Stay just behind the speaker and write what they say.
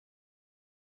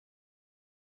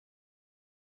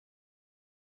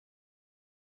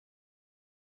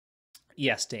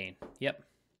Yes, Dane. Yep.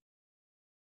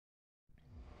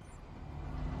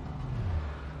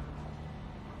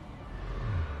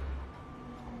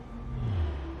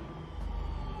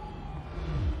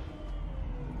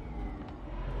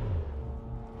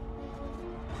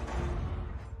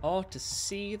 Oh, to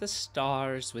see the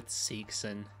stars with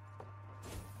Seegson.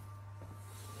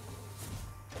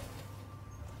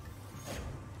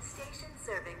 Station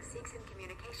serving Seegson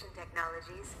Communication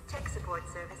Technologies, Tech Support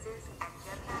Services, and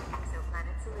Gemini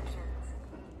Exoplanet Solutions.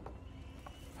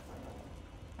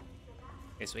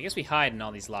 Okay, so I guess we hide in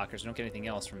all these lockers. We don't get anything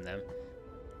else from them.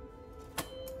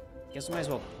 Guess we might as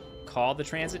well call the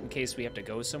transit in case we have to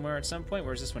go somewhere at some point.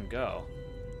 Where does this one go?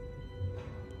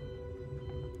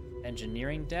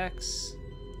 Engineering decks.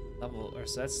 Level, or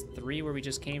so that's 3 where we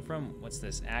just came from. What's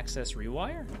this? Access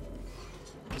rewire?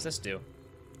 What does this do?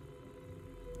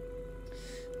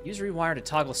 Use rewire to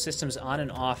toggle systems on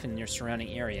and off in your surrounding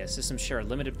area. Systems share a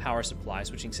limited power supply.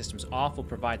 Switching systems off will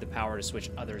provide the power to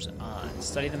switch others on.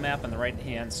 Study the map on the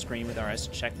right-hand screen with RS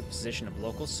to check the position of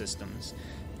local systems.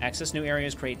 Access new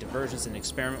areas, create diversions, and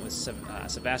experiment with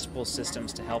Sevastopol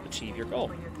systems to help achieve your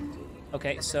goal.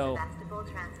 Okay, so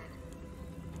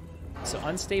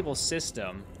unstable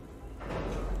system.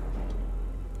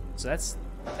 So that's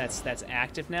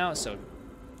active now. So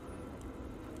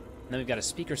then we've got a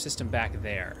speaker system back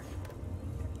there,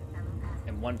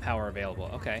 and 1 power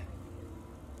available. Okay.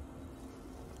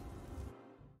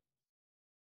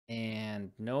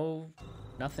 And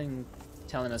nothing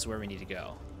telling us where we need to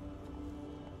go.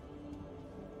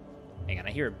 Hang on,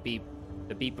 I hear a beep,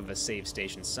 the beep of a save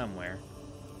station somewhere.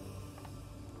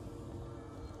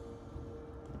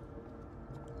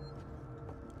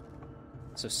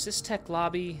 So Systech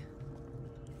Lobby,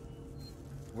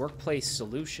 Workplace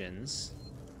Solutions.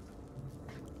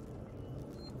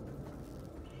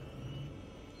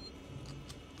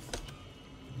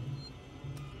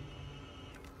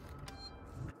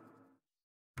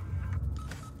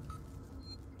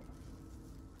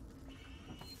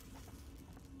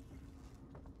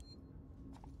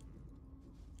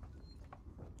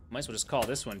 Might as well just call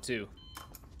this one too.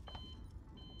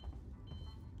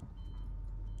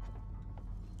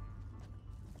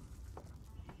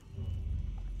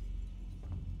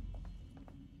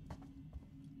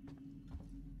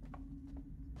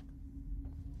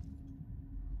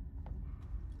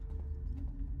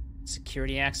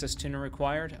 Security access tuner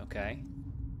required? Okay.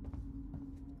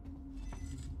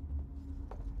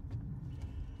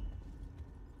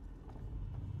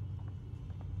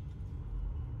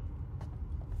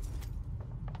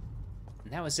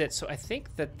 And that was it. So I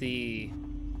think that the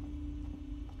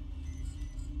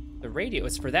radio,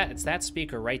 it's that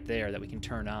speaker right there that we can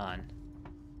turn on.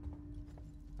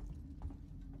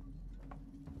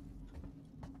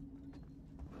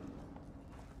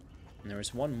 And there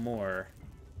was one more.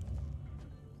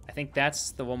 I think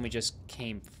that's the one we just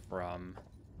came from.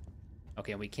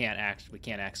 Okay, we can't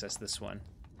access this one.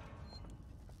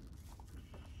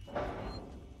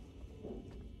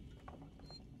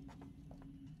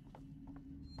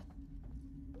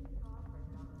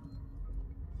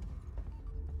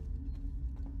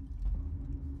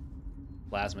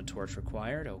 Plasma torch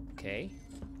required, okay.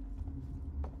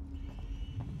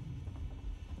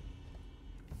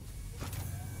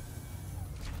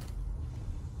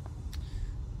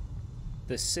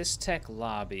 The Systech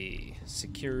Lobby.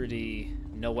 Security,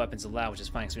 no weapons allowed, which is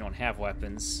fine because we don't have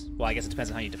weapons. Well, I guess it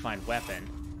depends on how you define weapon.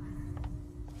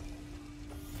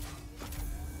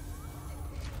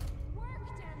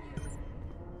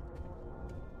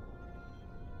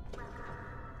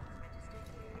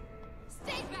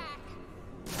 Stay back!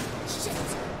 Shit!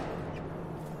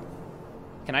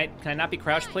 Can I not be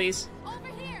crouched, please? Over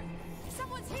here!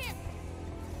 Someone's here!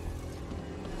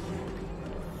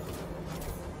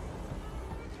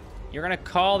 You're gonna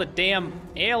call the damn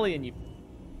alien, you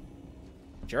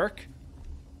jerk.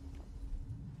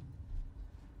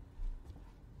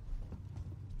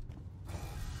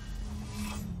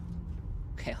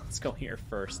 Okay, let's go here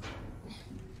first.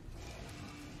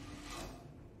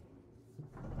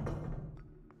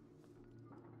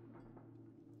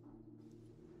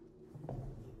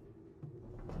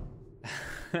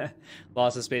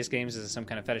 Lost of Space Games is some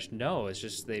kind of fetish? No, it's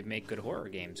just they make good horror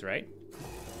games, right?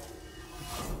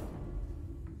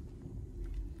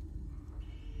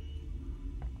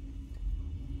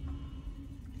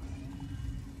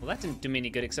 Well, that didn't do me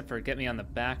any good except for get me on the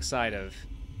backside of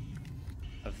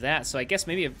that. So I guess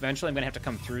maybe eventually I'm gonna have to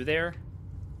come through there.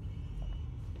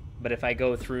 But if I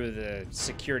go through the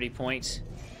security point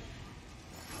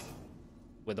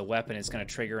with a weapon, it's gonna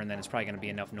trigger, and then it's probably gonna be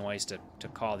enough noise to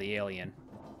call the alien.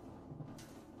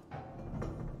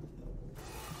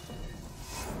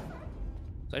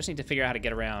 So I just need to figure out how to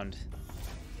get around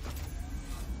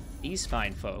these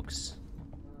fine folks.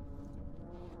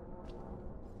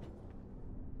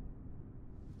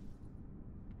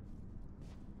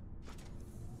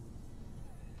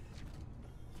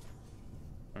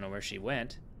 I don't know where she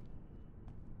went.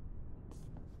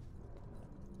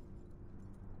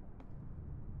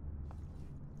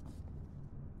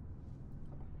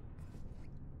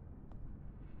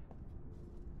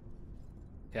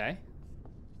 Okay.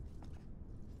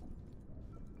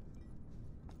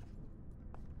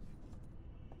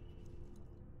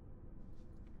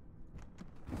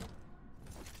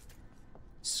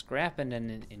 Scrap and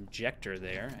an injector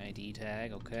there. ID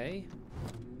tag, okay.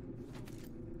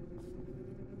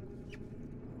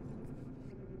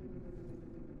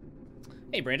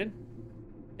 Hey, Brandon.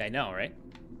 Yeah, I know, right?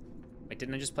 Wait,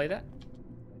 didn't I just play that?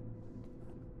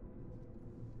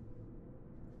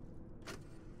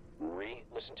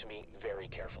 Listen to me very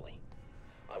carefully.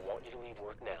 I want you to leave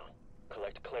work now.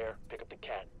 Collect Claire, pick up the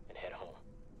cat, and head home.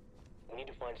 We need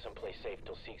to find someplace safe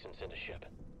till Seegson send a ship.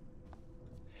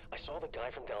 I saw the guy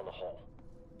from down the hall.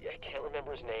 I can't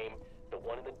remember his name. The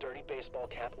one in the dirty baseball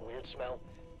cap, weird smell.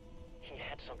 He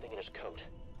had something in his coat.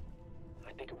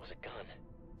 I think it was a gun.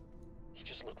 He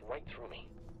just looked right through me.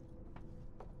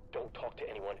 Don't talk to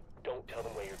anyone. Don't tell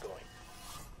them where you're going.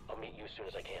 I'll meet you as soon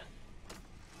as I can.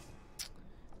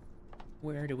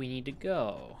 Where do we need to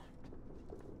go?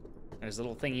 There's a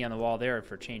little thingy on the wall there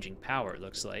for changing power, it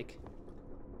looks like.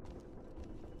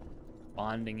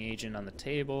 Bonding agent on the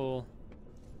table.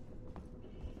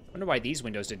 Wonder why these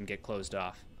windows didn't get closed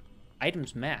off.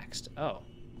 Items maxed. Oh.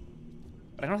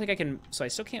 But I don't think I can... So I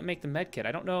still can't make the med kit.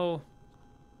 I don't know...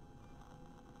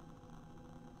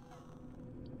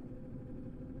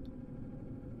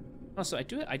 Oh, so I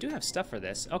do have stuff for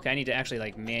this. Okay, I need to actually,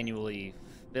 like, manually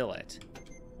fill it.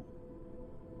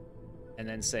 And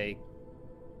then say...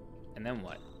 And then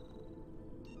what?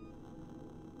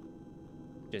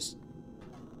 Just...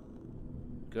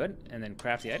 Good. And then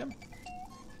craft the item?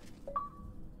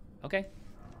 Okay.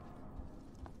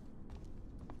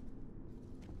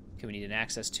 Okay, we need an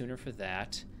access tuner for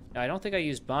that. Now, I don't think I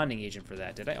used bonding agent for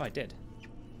that, did I? Oh, I did.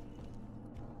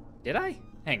 Did I?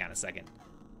 Hang on a second.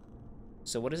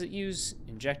 So what does it use?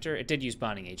 Injector? It did use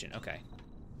bonding agent. Okay.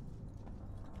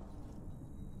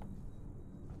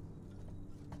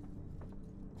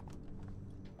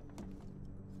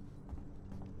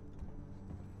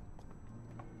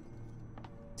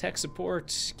 Tech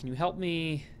support, can you help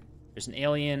me? There's an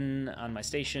alien on my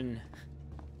station.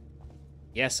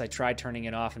 Yes, I tried turning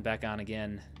it off and back on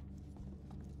again.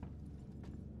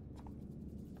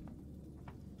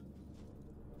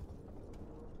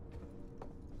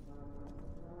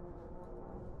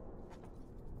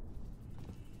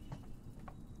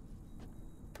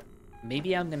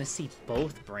 Maybe I'm gonna see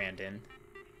both, Brandon.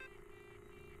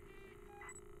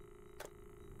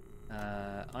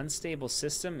 Unstable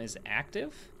system is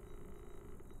active.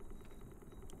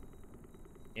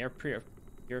 Air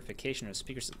purification of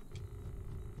speakers.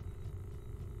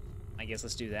 I guess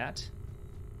let's do that.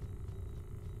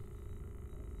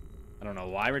 I don't know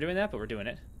why we're doing that, but we're doing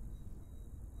it.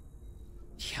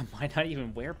 Yeah, why not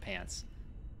even wear pants?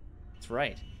 That's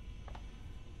right.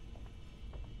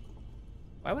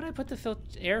 Why would I put the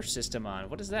air system on?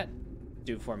 What does that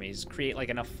do for me? Is create like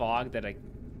enough fog that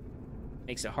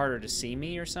makes it harder to see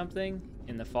me or something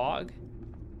in the fog?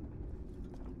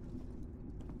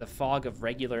 The fog of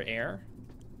regular air?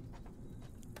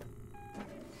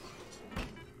 I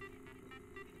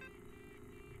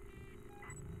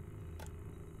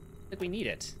think we need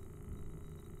it.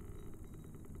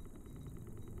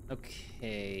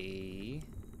 Okay.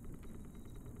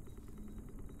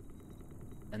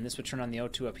 And this would turn on the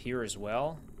O2 up here as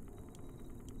well.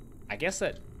 I guess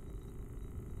that...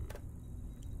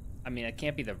 I mean, it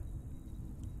can't be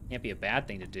a bad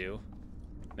thing to do.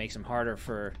 Makes them harder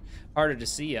to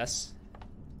see us.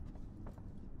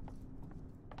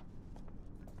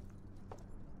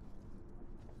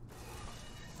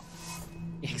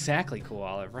 Exactly,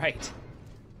 Koala, right.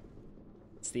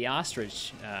 It's the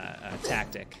ostrich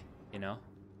tactic, you know?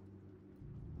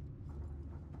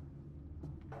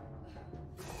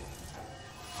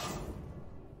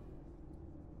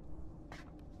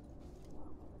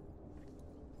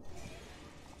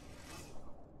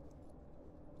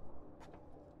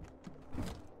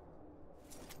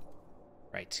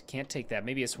 Right, can't take that.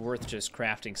 Maybe it's worth just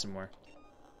crafting some more.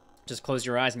 Just close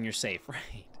your eyes and you're safe,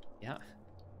 right? Yeah.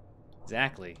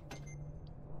 Exactly.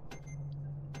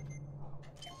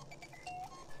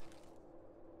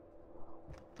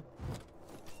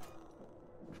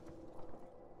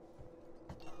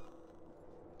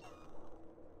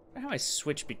 do I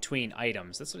switch between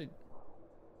items? That's what I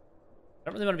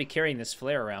don't really want to be carrying this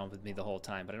flare around with me the whole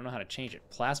time, but I don't know how to change it.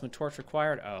 Plasma torch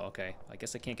required? Oh, okay. I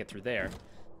guess I can't get through there.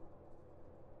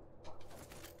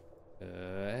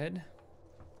 Good.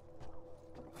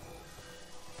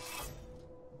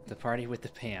 The party with the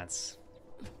pants.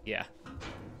 Yeah.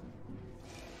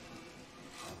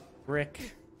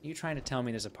 Rick, are you trying to tell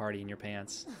me there's a party in your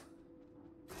pants?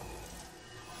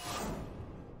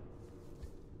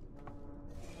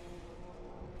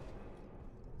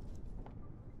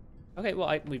 Okay,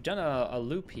 well, we've done a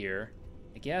loop here.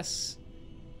 I guess...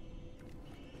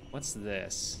 What's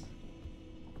this?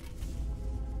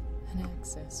 An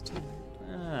access to it.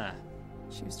 Ah.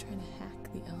 She was trying to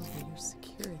hack the elevator's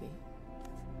security.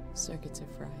 Circuits are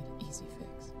fried. Easy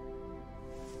fix.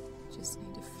 Just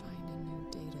need to find a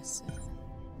new data cell.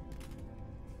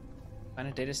 Find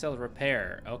a data cell to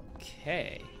repair.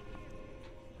 Okay.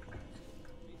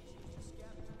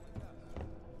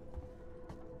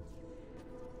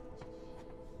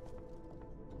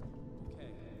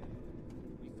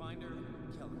 Find her,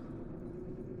 kill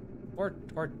her.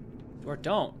 Or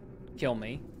don't kill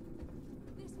me.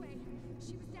 This way.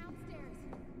 She was downstairs.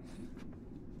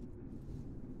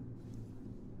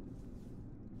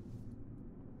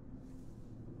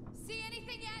 See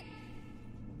anything yet?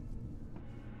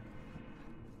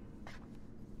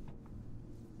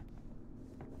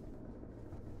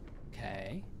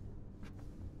 Okay.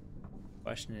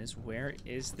 Question is, where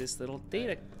is this little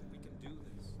data We can do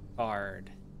this.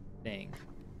 card thing?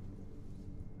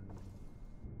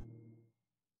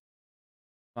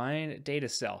 Find data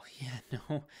cell. Yeah,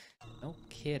 no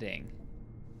kidding.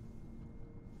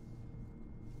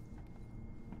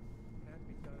 Can't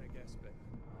be done, I guess, but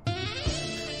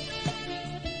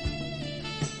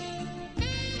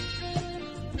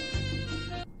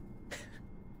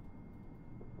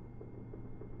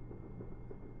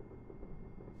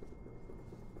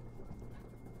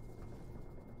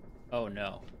Oh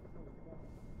no.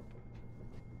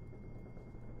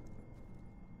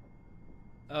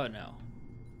 Oh no.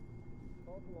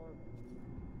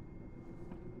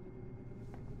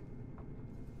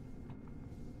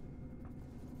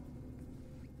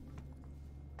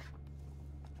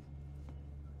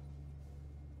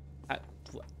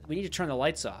 We need to turn the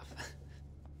lights off.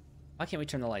 Why can't we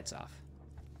turn the lights off?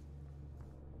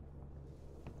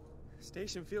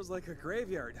 station feels like a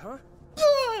graveyard, huh?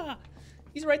 Ah!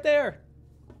 He's right there.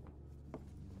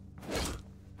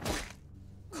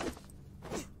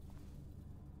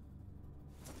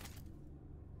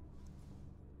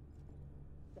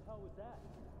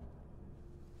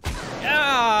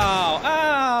 Ow!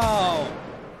 Ow!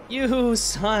 You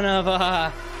son of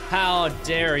a... How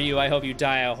dare you? I hope you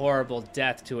die a horrible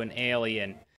death to an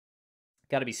alien.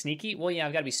 Gotta be sneaky? Well, yeah,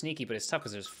 I've gotta be sneaky, but it's tough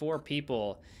because there's 4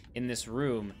 people in this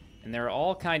room, and they're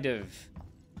all kind of...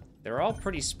 They're all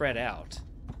pretty spread out.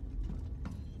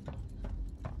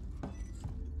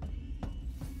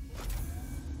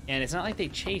 And it's not like they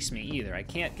chase me either. I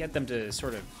can't get them to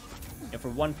sort of... You know, for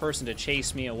one person to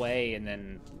chase me away, and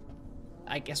then...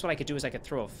 I guess what I could do is I could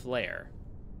throw a flare.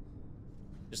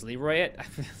 Just Leroy it?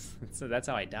 So that's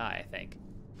how I die, I think.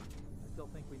 I still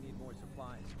think we need more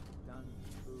supplies. Guns,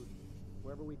 food,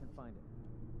 wherever we can find it.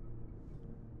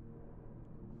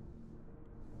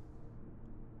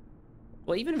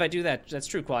 Well, even if I do that, that's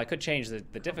true, Qual. I could change the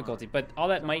difficulty, but all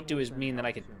that might do is mean that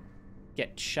I could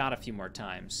get shot a few more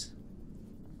times.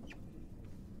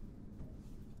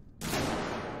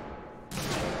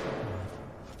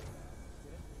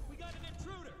 We got an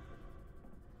intruder!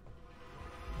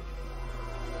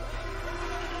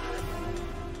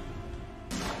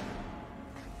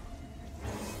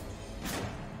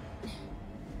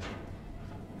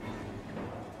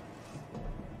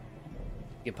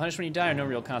 You get punished when you die or no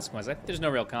real consequences? I think there's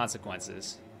no real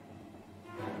consequences.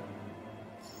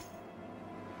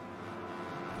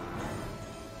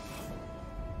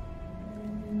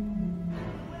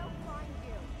 We'll find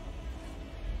you.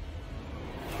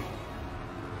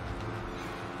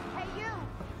 Hey, you!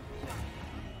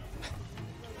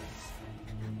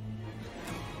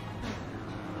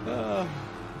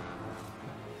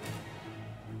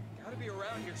 Gotta be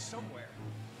around here somewhere.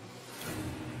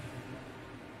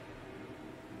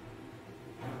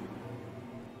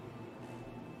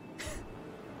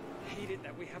 Hate it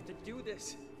that we have to do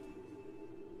this.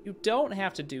 You don't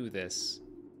have to do this.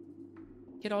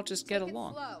 You could all just get Take it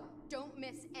along. slow. Don't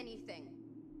miss anything.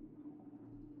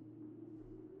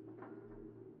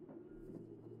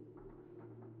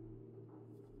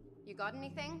 You got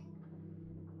anything?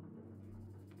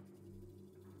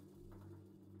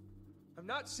 I'm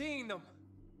not seeing them.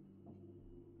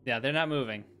 Yeah, they're not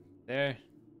moving. They're...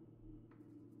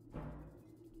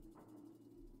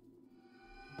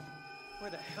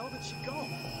 the hell did she go?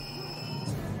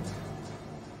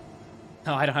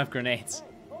 Oh, I don't have grenades.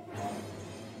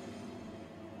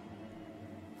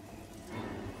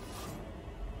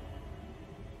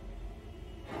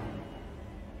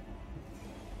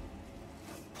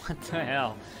 What the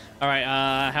hell? All right,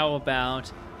 how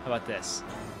about this?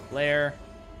 Lair.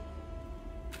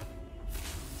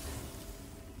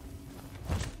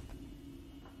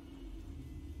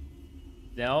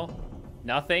 No?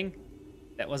 Nothing?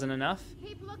 That wasn't enough?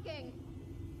 Keep looking.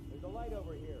 There's a light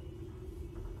over here.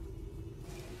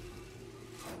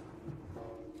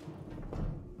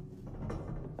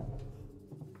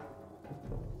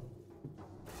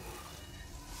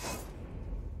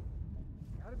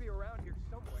 Gotta be around here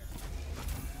somewhere.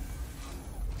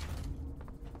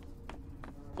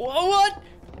 Whoa, what?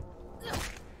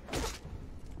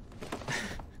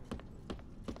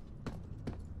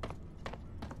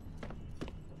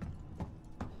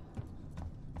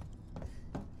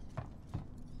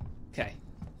 Okay.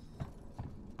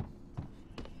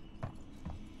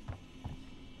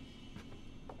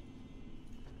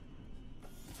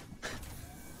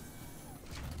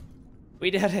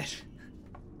 We did it. It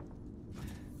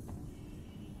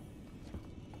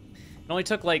only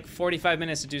took like 45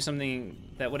 minutes to do something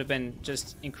that would have been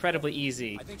just incredibly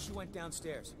easy. I think she went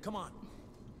downstairs. Come on.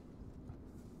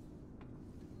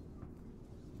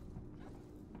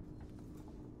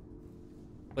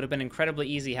 Would have been incredibly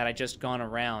easy had I just gone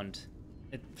around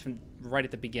it from right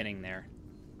at the beginning there.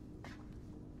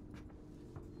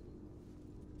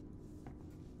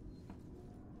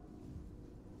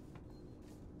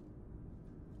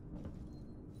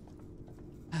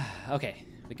 Okay,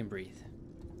 we can breathe.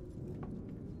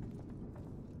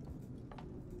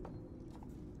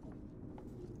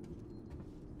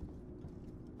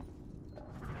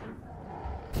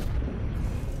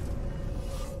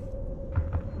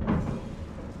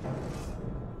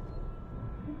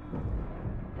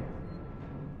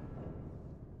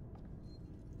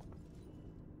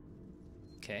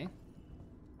 Okay.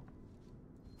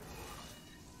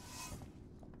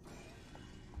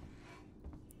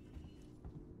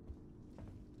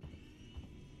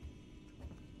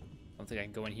 Don't think I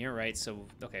can go in here, right? So,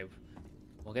 okay.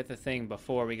 We'll get the thing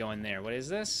before we go in there. What is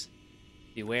this?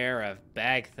 Beware of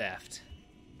bag theft.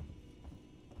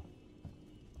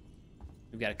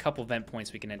 We've got a couple vent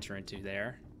points we can enter into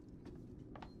there.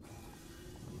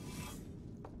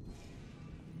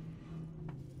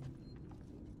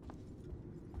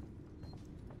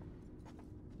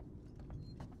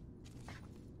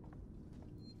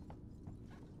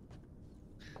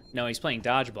 No, he's playing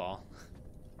dodgeball.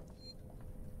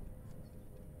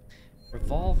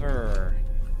 Revolver.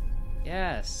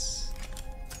 Yes.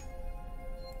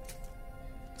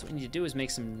 So what we need to do is make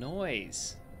some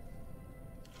noise.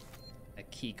 A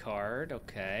key card,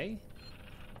 okay.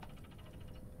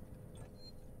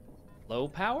 Low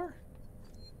power?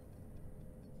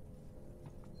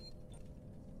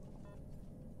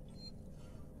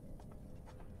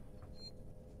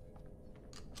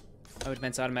 Why would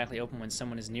vents automatically open when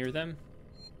someone is near them?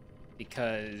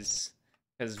 Because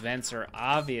vents are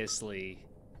obviously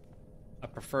a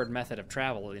preferred method of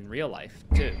travel in real life,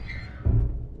 too.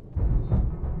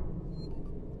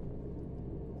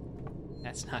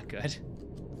 That's not good.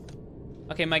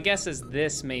 Okay, my guess is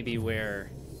this may be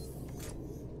where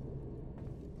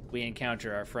we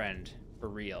encounter our friend for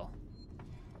real.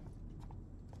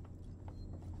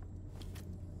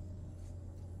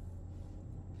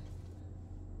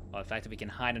 Oh, the fact that we can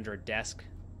hide under a desk.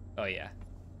 Oh, yeah.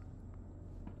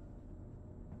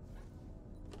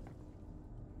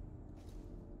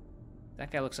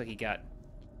 That guy looks like he got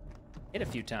hit a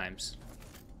few times.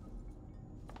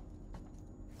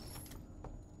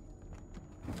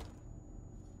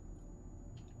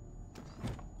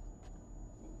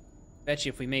 Bet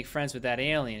you if we make friends with that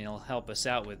alien, he'll help us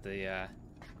out with the,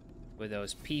 with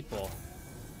those people.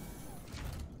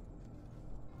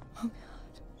 Oh god.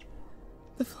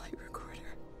 The flight recorder.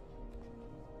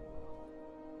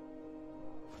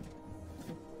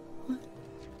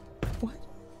 What?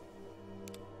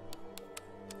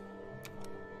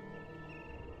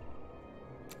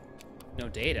 No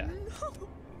data. No.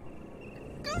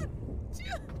 God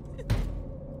damn it.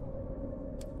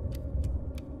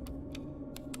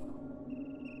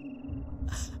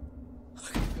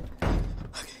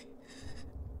 Okay.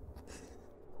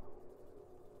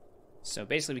 So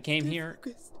basically we came here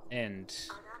and...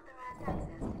 Unauthorized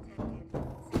access detected.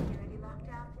 Security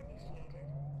lockdown initiated.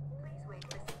 Please wait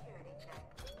for security check.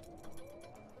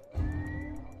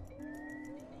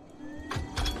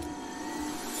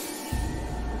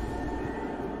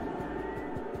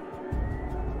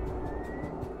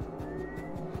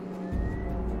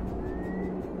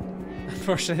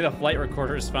 Unfortunately, the flight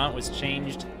recorder's font was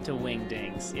changed to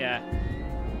Wingdings. Yeah.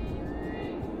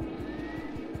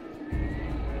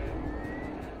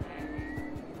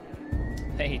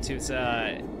 Hey, Toots,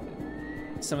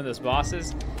 some of those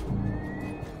bosses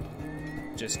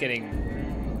just getting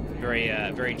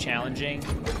very challenging.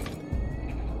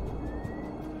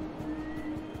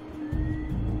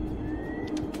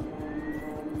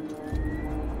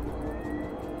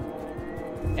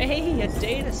 Hey, a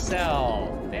data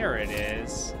cell! There it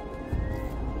is.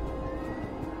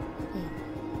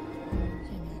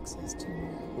 Gain access to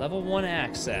more. Level 1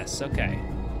 access, okay.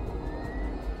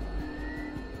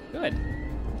 Good.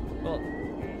 Well,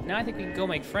 now I think we can go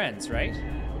make friends, right?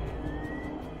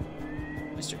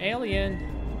 Mr. Alien.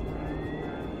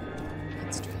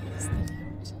 Let's try this thing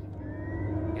out.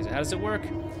 Okay, so how does it work?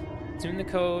 Tune the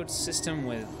code system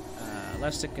with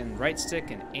left stick and right stick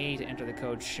and A to enter the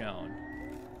code shown.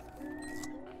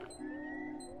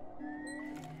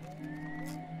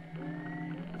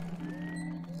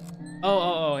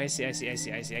 Oh, I see, I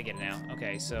get it now.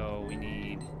 Okay, so we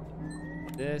need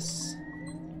this,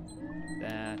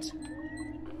 that.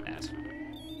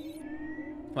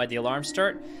 Why'd the alarm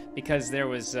start? Because there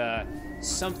was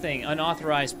something,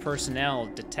 unauthorized personnel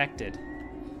detected.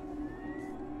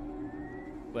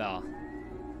 Well,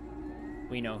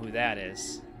 we know who that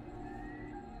is.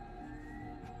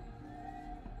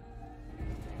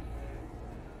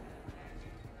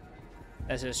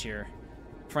 That's just your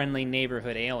friendly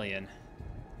neighborhood alien.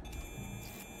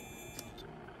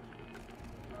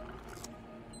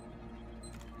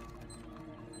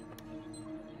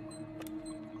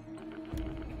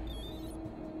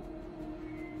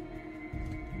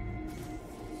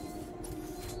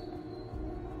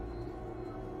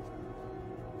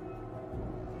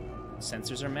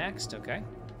 Sensors are maxed, okay.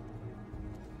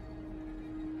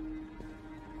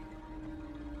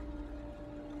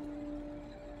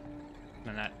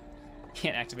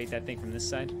 Can't activate that thing from this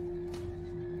side.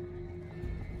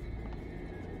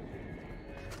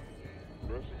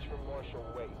 Message from Marshal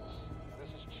Waits. This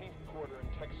is Chief Porter and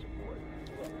Tech Support.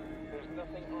 Look, there's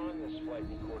nothing on this flight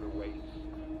recorder, Waits.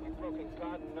 We've broken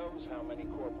God knows how many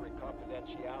corporate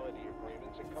confidentiality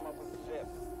agreements and come up with zip.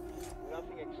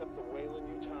 Nothing except the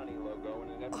Wayland-Yutani logo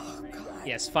and an MP3 file.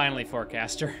 Yes, finally,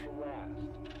 Forecaster.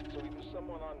 So either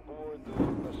someone on board the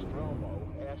Nostromo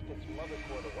asked its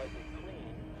motherboard to wipe it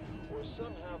clean, or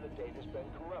somehow the data's been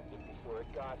corrupted before it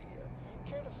got here.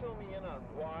 Care to fill me in on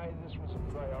why this was a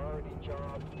priority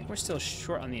job? I think we're still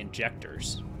short on the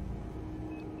injectors.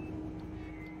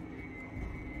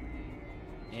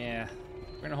 Yeah,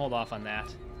 we're gonna hold off on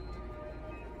that.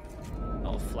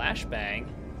 Oh, flashbang.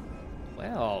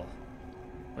 Well,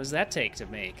 what does that take to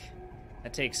make?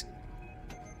 That takes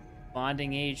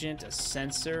bonding agent, a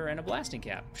sensor, and a blasting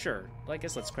cap. Sure, well, I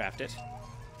guess let's craft it.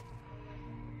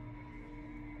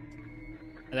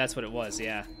 That's what it was,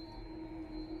 yeah.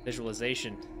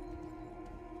 Visualization.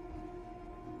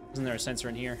 Isn't there a sensor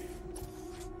in here?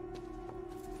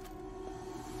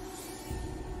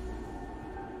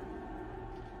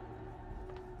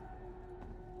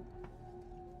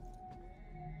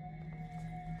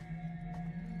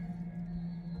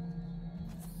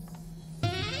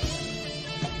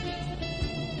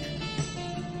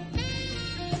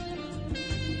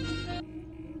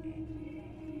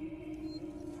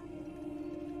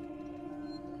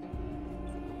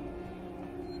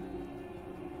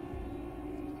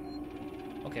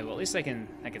 Okay, well at least I can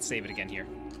save it again here.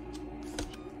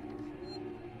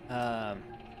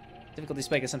 Difficulty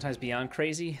spike is sometimes beyond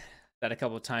crazy. That a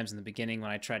couple of times in the beginning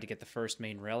when I tried to get the first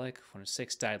main relic. 1 of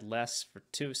 6 died less for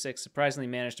 2 of 6. Surprisingly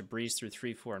managed to breeze through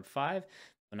 3, 4, and 5.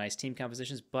 Nice team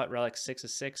compositions, but relic 6 of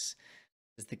 6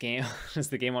 is the game. Does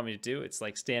the game want me to do? It's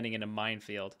like standing in a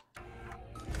minefield.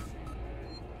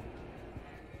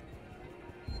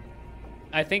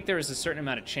 I think there is a certain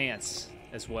amount of chance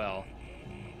as well.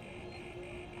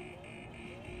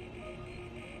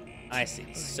 I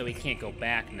see. So we can't go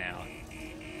back now.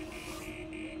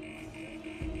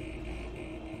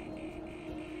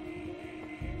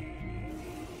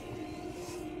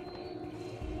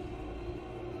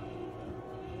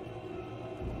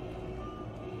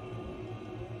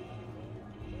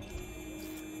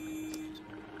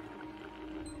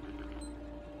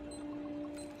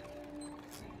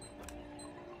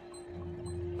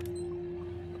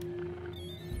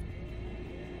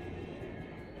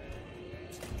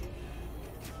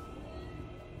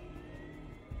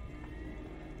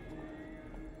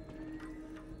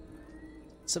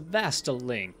 Sevasta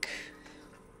link.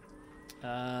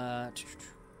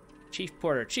 Chief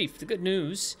Porter. Chief, the good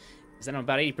news is that I'm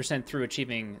about 80% through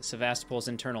achieving Sevastopol's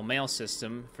internal mail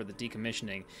system for the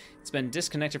decommissioning. It's been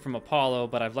disconnected from Apollo,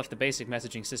 but I've left the basic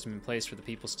messaging system in place for the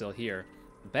people still here.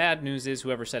 The bad news is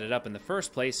whoever set it up in the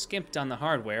first place skimped on the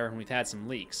hardware, and we've had some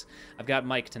leaks. I've got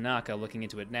Mike Tanaka looking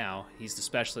into it now. He's the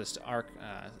specialist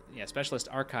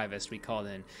archivist we called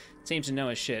in. Seems to know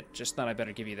his shit. Just thought I'd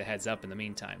better give you the heads up in the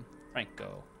meantime.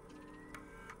 Franco.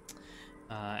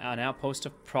 An outpost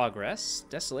of progress.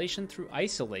 Desolation through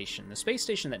isolation. The space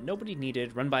station that nobody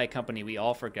needed, run by a company we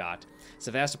all forgot.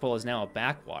 Sevastopol is now a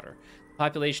backwater. The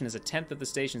population is 1/10 of the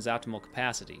station's optimal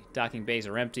capacity. Docking bays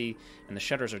are empty, and the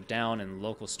shutters are down in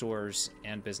local stores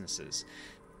and businesses.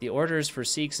 The orders for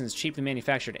Seegson's cheaply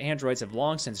manufactured androids have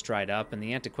long since dried up, and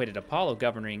the antiquated Apollo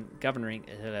governing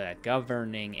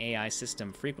AI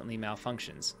system frequently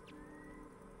malfunctions.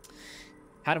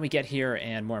 How did we get here,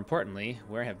 and more importantly,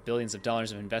 where have billions of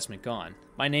dollars of investment gone?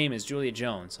 My name is Julia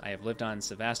Jones. I have lived on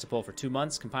Sevastopol for 2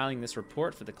 months, compiling this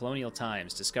report for the Colonial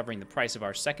Times, discovering the price of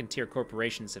our second-tier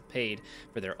corporations have paid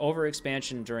for their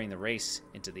overexpansion during the race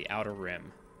into the Outer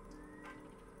Rim.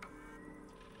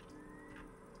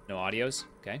 No audios?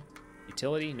 Okay.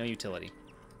 Utility? No utility.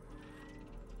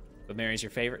 But Mary's your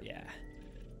favorite? Yeah.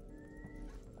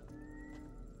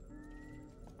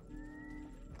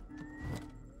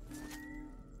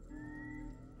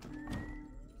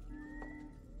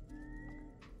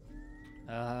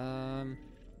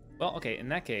 Well, okay, in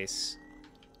that case...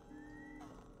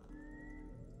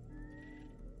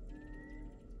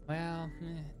 Well,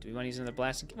 do we want to use another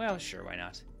blasting... Well, sure, why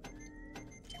not?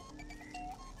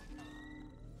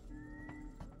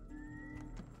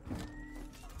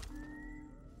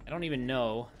 I don't even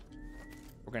know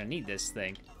we're gonna need this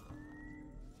thing.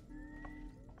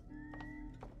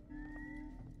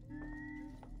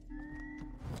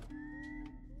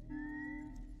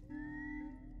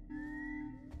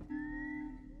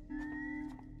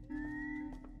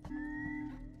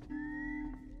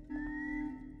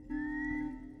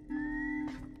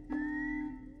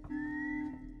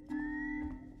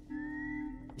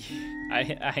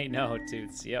 I know,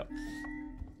 Toots, yep.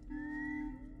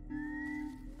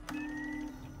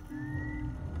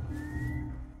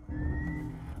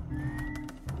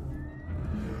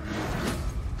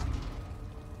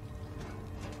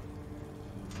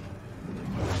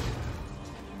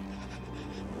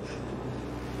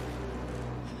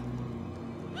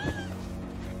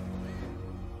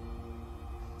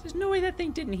 There's no way that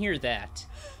thing didn't hear that.